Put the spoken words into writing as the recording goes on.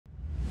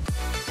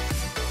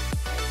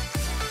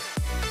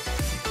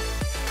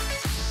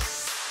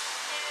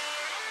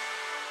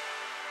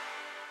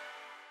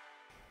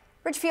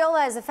Rich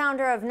Feola is the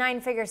founder of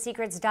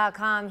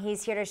NineFigureSecrets.com.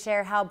 He's here to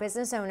share how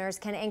business owners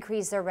can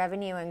increase their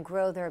revenue and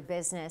grow their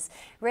business.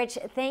 Rich,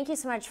 thank you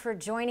so much for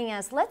joining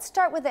us. Let's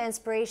start with the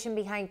inspiration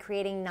behind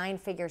creating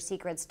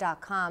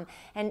NineFigureSecrets.com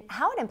and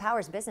how it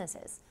empowers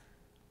businesses.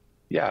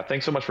 Yeah,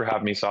 thanks so much for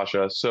having me,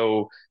 Sasha.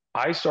 So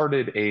I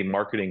started a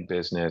marketing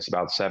business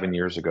about 7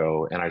 years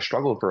ago, and I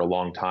struggled for a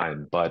long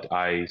time, but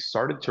I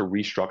started to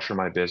restructure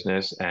my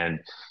business and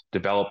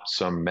developed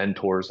some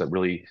mentors that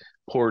really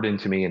poured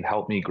into me and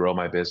helped me grow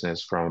my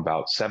business from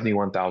about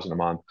 71,000 a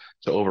month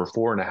to over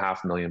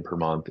 4.5 million per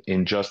month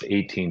in just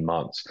 18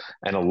 months.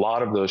 And a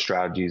lot of those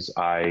strategies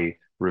I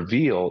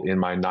reveal in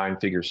my Nine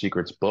Figure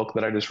Secrets book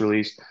that I just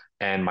released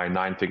and my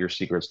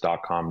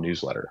NineFigureSecrets.com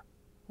newsletter.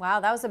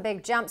 Wow, that was a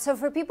big jump. So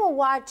for people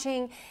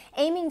watching,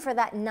 aiming for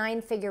that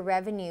nine-figure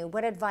revenue,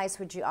 what advice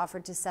would you offer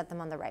to set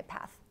them on the right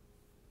path?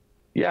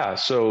 Yeah,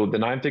 so the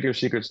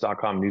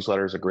NineFigureSecrets.com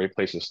newsletter is a great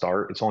place to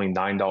start. It's only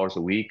 $9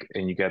 a week,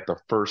 and you get the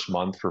first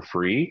month for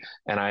free.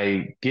 And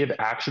I give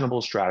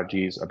actionable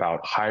strategies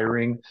about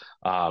hiring,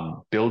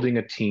 building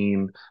a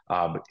team,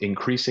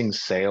 increasing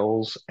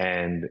sales,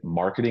 and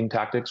marketing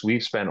tactics.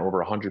 We've spent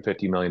over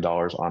 $150 million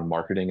on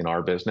marketing in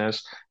our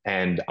business,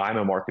 and I'm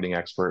a marketing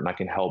expert, and I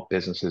can help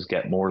businesses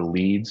get more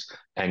leads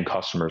and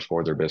customers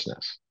for their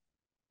business.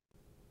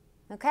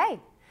 Okay.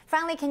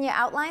 Finally, can you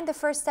outline the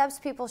first steps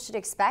people should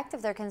expect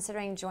if they're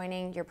considering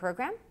joining your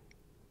program?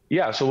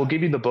 Yeah, so we'll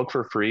give you the book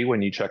for free when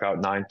you check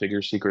out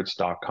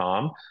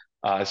NineFigureSecrets.com.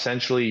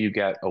 Essentially, you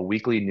get a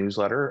weekly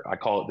newsletter. I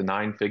call it the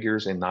Nine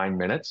Figures in 9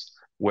 minutes,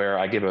 where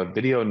I give a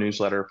video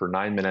newsletter for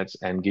 9 minutes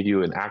and give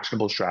you an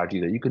actionable strategy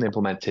that you can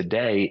implement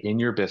today in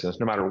your business,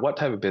 no matter what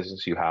type of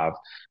business you have,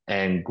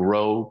 and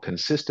grow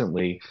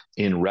consistently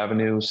in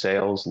revenue,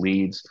 sales,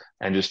 leads,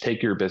 and just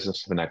take your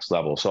business to the next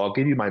level. So I'll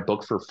give you my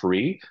book for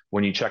free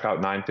when you check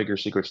out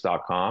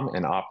NineFigureSecrets.com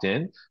and opt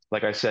in.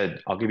 Like I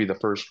said, I'll give you the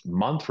first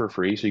month for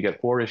free. So you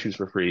get 4 issues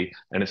for free,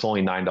 and it's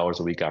only $9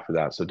 a week after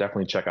that. So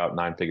definitely check out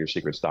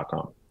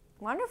NineFigureSecrets.com.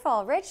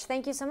 Wonderful. Rich,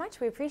 thank you so much.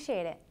 We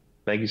appreciate it.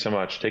 Thank you so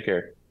much. Take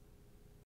care.